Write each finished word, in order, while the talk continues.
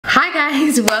Hi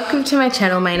guys, welcome to my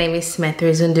channel. My name is Samantha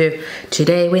Izundu.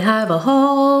 Today we have a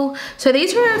haul. So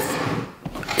this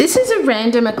is a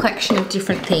random collection of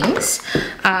different things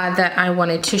that I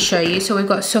wanted to show you. So we've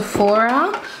got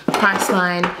Sephora,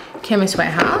 Priceline, Chemist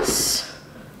Warehouse.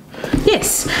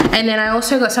 Yes, and then I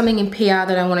also got something in PR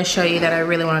that I want to show you that I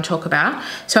really want to talk about.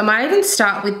 So I might even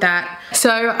start with that.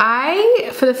 So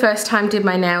I, for the first time, did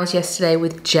my nails yesterday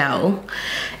with gel.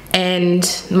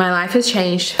 And my life has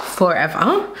changed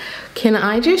forever. Can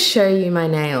I just show you my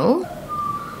nails?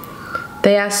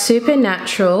 They are super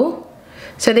natural.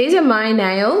 So these are my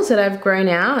nails that I've grown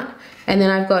out, and then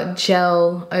I've got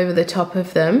gel over the top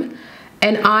of them.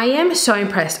 And I am so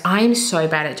impressed. I am so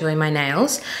bad at doing my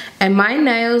nails. And my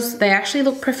nails, they actually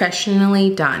look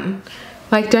professionally done.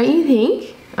 Like, don't you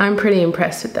think? I'm pretty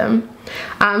impressed with them.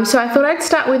 So I thought I'd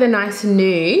start with a nice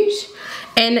nude.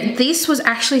 And this was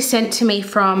actually sent to me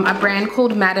from a brand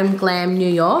called Madam Glam New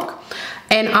York.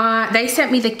 And they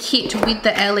sent me the kit with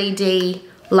the LED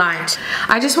light.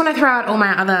 I just want to throw out all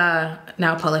my other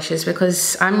nail polishes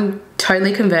because I'm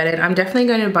totally converted. I'm definitely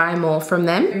going to buy more from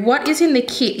them. What is in the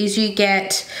kit is you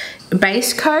get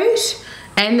base coat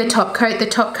and the top coat. The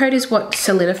top coat is what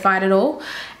solidified it all.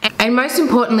 And most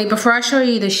importantly, before I show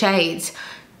you the shades,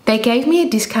 they gave me a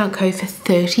discount code for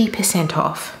 30%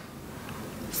 off.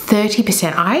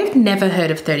 30%. I've never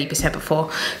heard of 30% before.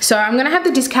 So I'm gonna have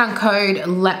the discount code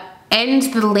and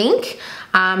the link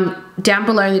down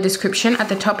below in the description, at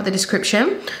the top of the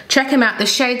description. Check them out. The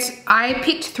shades, I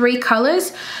picked 3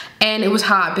 colors and it was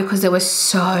hard because there were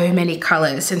so many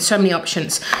colors and so many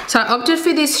options. So I opted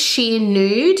for this sheer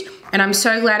nude, and I'm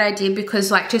so glad I did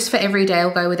because, like, just for every day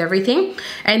I'll go with everything.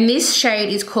 And this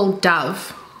shade is called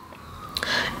Dove.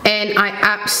 And I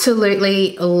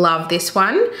absolutely love this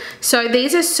one. So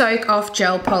these are soak off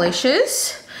gel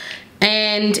polishes,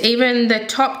 and even the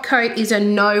top coat is a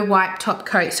no wipe top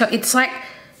coat. So it's like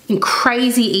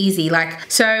crazy easy.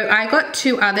 So I got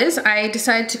 2 others. I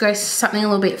decided to go something a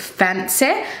little bit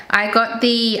fancy. I got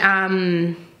the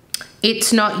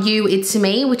It's Not You, It's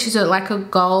Me, which is like a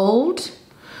gold.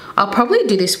 I'll probably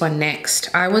do this one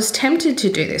next. I was tempted to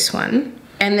do this one.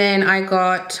 And then I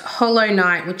got Hollow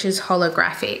Night, which is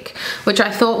holographic, which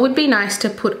I thought would be nice to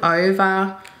put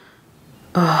over.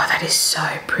 Oh, that is so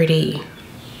pretty.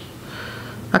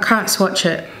 I can't swatch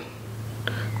it.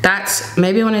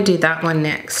 Maybe I want to do that one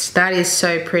next. That is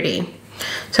so pretty.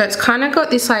 So it's kind of got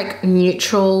this like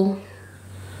neutral,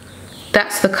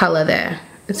 that's the color there.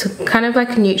 It's kind of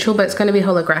like neutral, but it's going to be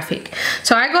holographic.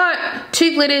 So I got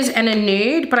 2 glitters and a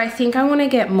nude, but I think I want to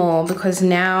get more because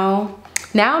now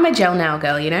I'm a gel nail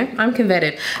girl, you know? I'm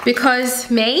converted. Because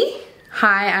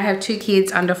I have 2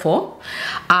 kids under 4.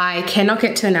 I cannot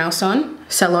get to the nail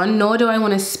salon, nor do I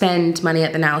want to spend money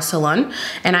at the nail salon.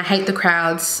 And I hate the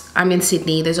crowds. I'm in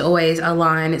Sydney. There's always a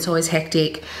line. It's always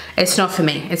hectic. It's not for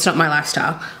me. It's not my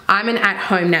lifestyle. I'm an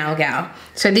at-home nail gal.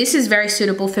 So this is very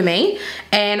suitable for me.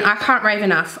 And I can't rave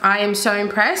enough. I am so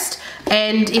impressed.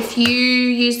 And if you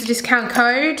use the discount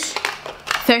code,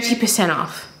 30%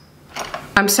 off.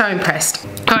 I'm so impressed.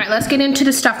 All right, let's get into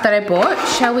the stuff that I bought.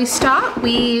 Shall we start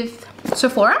with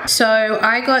Sephora? So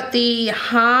I got the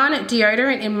Han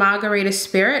deodorant in Margarita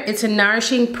Spirit. It's a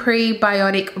nourishing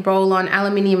prebiotic roll-on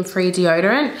aluminium-free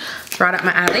deodorant. Right up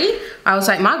my alley. I was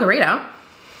like, Margarita?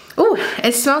 Ooh,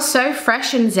 it smells so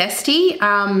fresh and zesty.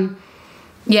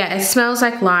 Yeah, it smells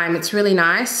like lime. It's really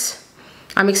nice.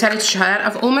 I'm excited to try that.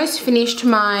 I've almost finished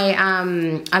my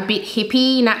A Bit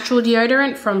Hippie natural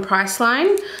deodorant from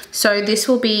Priceline. So this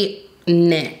will be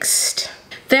next.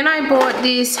 Then I bought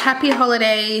this Happy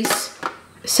Holidays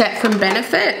set from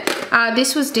Benefit.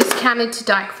 This was discounted to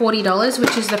like $40,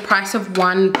 which is the price of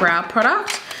 1 brow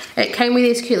product. It came with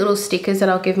these cute little stickers that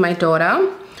I'll give my daughter.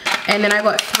 And then I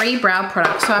got 3 brow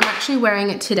products. So I'm actually wearing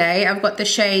it today. I've got the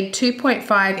shade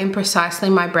 2.5 in Precisely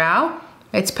My Brow.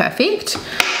 It's perfect.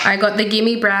 I got the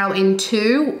Gimme Brow in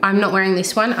 2. I'm not wearing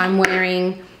this one. I'm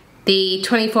wearing the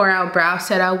 24-hour brow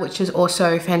setter, which is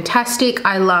also fantastic.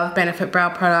 I love Benefit brow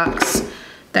products.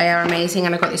 They are amazing.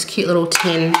 And I got this cute little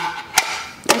tin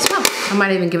as well. I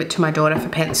might even give it to my daughter for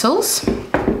pencils.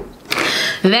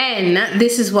 Then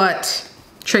this is what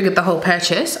triggered the whole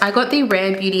purchase. I got the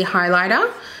Rare Beauty highlighter,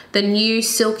 the new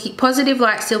Positive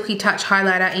Light Silky Touch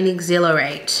highlighter in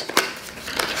Exhilarate.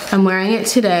 I'm wearing it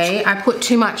today. I put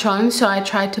too much on, so I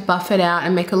tried to buff it out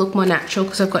and make it look more natural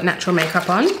because I've got natural makeup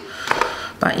on.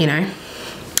 But you know,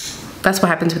 that's what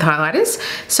happens with highlighters.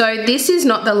 So this is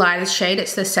not the lightest shade,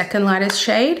 it's the second lightest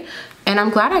shade. And I'm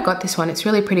glad I got this one, it's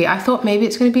really pretty. I thought maybe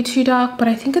it's gonna be too dark, but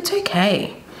I think it's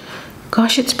okay.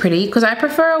 Gosh, it's pretty, because I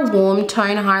prefer a warm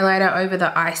tone highlighter over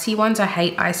the icy ones. I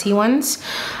hate icy ones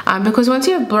because once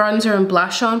you have bronzer and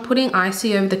blush on, putting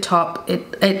icy over the top,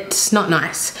 it's not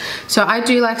nice. So I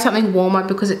do like something warmer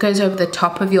because it goes over the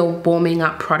top of your warming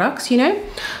up products, you know.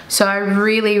 So I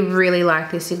really, really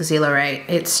like this Exhilarate.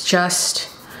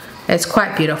 It's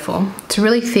quite beautiful. It's a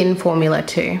really thin formula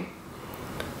too.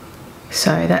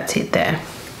 So that's it there.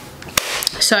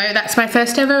 So that's my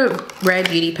first ever Rare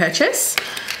Beauty purchase,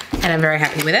 and I'm very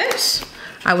happy with it.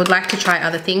 I would like to try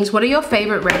other things. What are your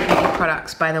favorite Rare Beauty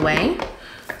products, by the way?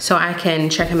 So I can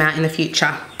check them out in the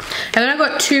future. And then I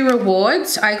got 2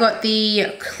 rewards. I got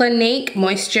the Clinique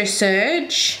Moisture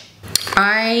Surge.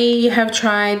 I have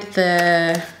tried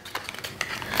the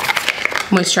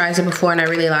moisturizer before and I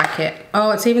really like it.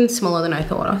 Oh, it's even smaller than I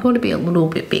thought. I thought it'd be a little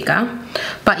bit bigger.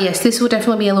 But yes, this will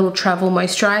definitely be a little travel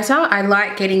moisturizer. I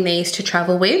like getting these to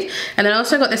travel with. And then I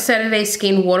also got the Saturday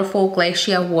Skin Waterfall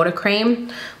Glacier Water Cream,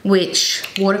 oh,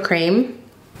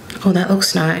 that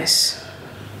looks nice.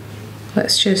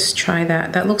 Let's just try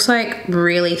that. That looks like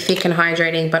really thick and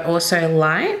hydrating, but also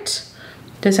light.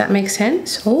 Does that make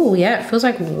sense? Oh yeah, it feels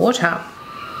like water.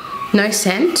 No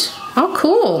scent. Oh,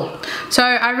 cool. So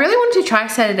I really wanted to try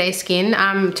Saturday Skin.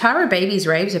 Tara Babies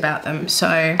raves about them. So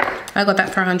I got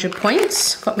that for 100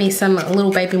 points. Got me some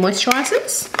little baby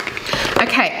moisturizers.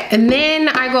 Okay, and then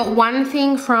I got one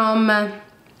thing from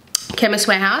Chemist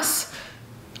Warehouse.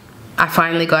 I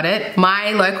finally got it.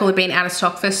 My local had been out of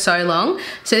stock for so long.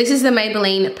 So this is the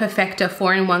Maybelline Perfecta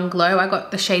 4-in-1 Glow. I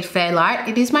got the shade Fair Light.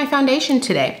 It is my foundation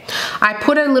today. I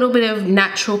put a little bit of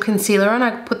natural concealer on. I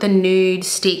put the Nude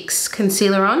Sticks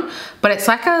concealer on, but it's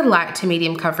like a light to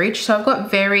medium coverage. So I've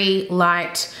got very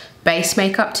light base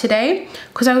makeup today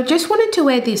because I just wanted to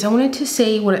wear this. I wanted to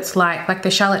see what it's like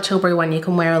the Charlotte Tilbury one you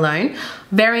can wear alone.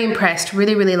 Very impressed,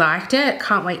 really, really liked it.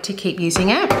 Can't wait to keep using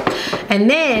it.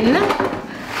 And then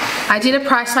I did a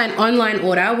Priceline online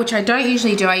order, which I don't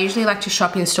usually do. I usually like to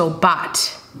shop in store,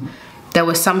 but there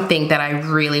was something that I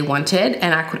really wanted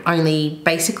and I could only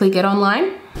basically get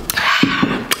online.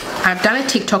 I've done a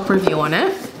TikTok review on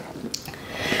it.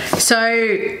 So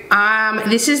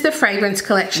this is the fragrance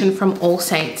collection from All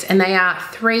Saints, and they are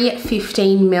 3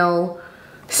 15ml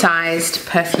sized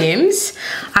perfumes.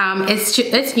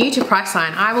 It's new to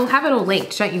Priceline. I will have it all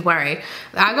linked, don't you worry.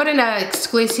 I got an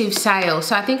exclusive sale,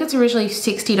 so I think it's originally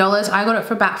 $60. I got it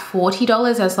for about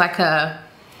 $40 as like a,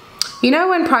 you know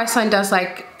when Priceline does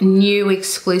like new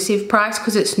exclusive price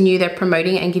because it's new, they're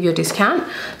promoting it and give you a discount.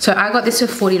 So I got this for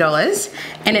 $40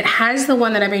 and it has the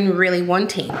one that I've been really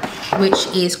wanting, which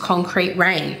is Concrete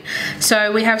Rain.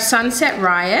 So we have Sunset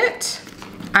Riot.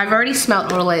 I've already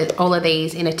smelt all of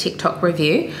these in a TikTok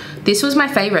review. This was my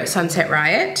favorite, Sunset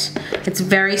Riot. It's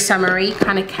very summery,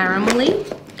 kind of caramelly.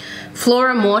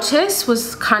 Flora Mortis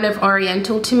was kind of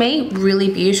oriental to me, really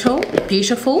beautiful,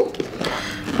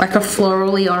 like a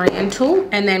florally oriental.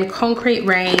 And then Concrete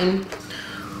Rain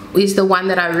is the one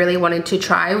that I really wanted to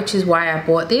try, which is why I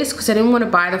bought this, because I didn't want to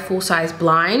buy the full size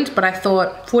blind, but I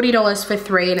thought $40 for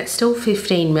 3 and it's still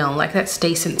 15ml, like that's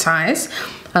decent size.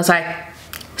 I was like,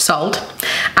 sold.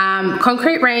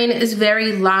 Concrete Rain is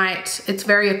very light, it's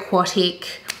very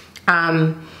aquatic.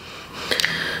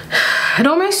 It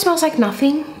almost smells like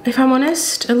nothing, if I'm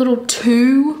honest, a little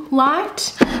too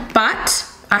light, but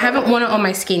I haven't worn it on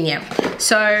my skin yet.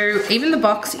 So even the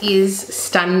box is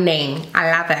stunning. I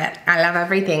love it. I love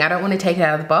everything. I don't want to take it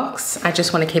out of the box. I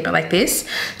just want to keep it like this.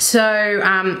 So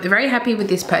very happy with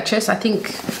this purchase. I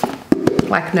think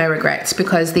like no regrets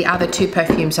because the other 2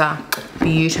 perfumes are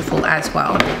beautiful as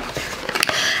well.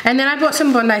 And then I bought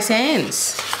some Bondi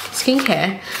Sands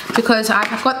skincare because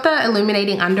I've got the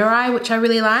illuminating under eye, which I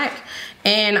really like.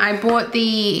 And I bought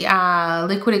the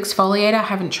liquid exfoliator. I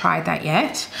haven't tried that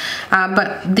yet.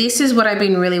 But this is what I've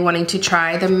been really wanting to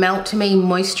try. The Melt Me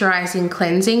Moisturizing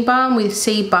Cleansing Balm with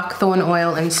sea buckthorn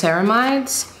oil and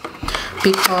ceramides.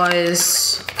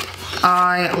 Because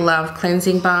I love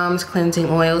cleansing balms, cleansing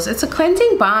oils. It's a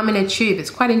cleansing balm in a tube.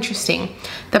 It's quite interesting.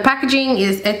 The packaging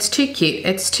it's too cute.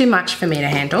 It's too much for me to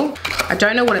handle. I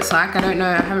don't know what it's like. I don't know.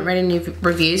 I haven't read any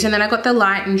reviews. And then I got the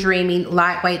Light and Dreamy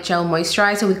Lightweight Gel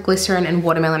Moisturizer with glycerin and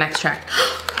watermelon extract.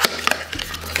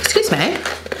 Excuse me.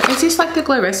 Is this like the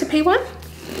Glow Recipe one?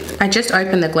 I just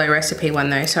opened the Glow Recipe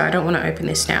one though, so I don't want to open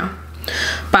this now.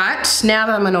 But now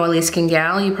that I'm an oily skin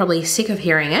gal, you're probably sick of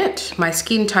hearing it. My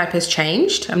skin type has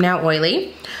changed. I'm now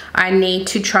oily. I need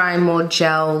to try more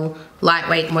gel,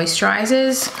 lightweight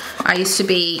moisturizers. I used to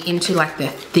be into like the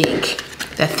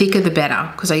thicker the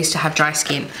better because I used to have dry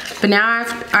skin. But now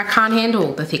I can't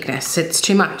handle the thickness. It's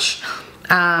too much.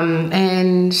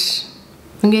 And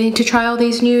I'm getting to try all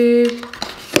these new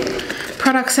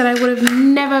products that I would have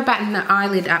never battened an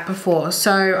eyelid at before.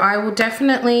 So I will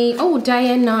definitely, oh, day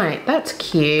and night. That's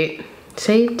cute.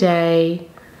 See, day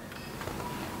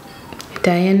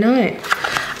and night.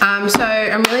 So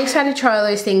I'm really excited to try all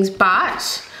those things,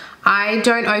 but I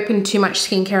don't open too much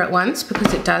skincare at once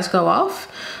because it does go off.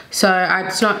 So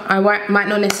might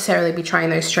not necessarily be trying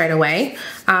those straight away.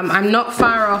 I'm not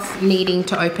far off needing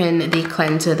to open the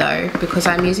cleanser though, because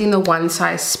I'm using the One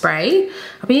Size spray.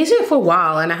 I've been using it for a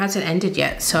while and it hasn't ended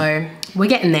yet, so we're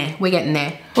getting there, we're getting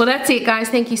there. Well, that's it guys.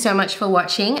 Thank you so much for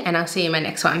watching and I'll see you in my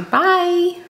next one. Bye.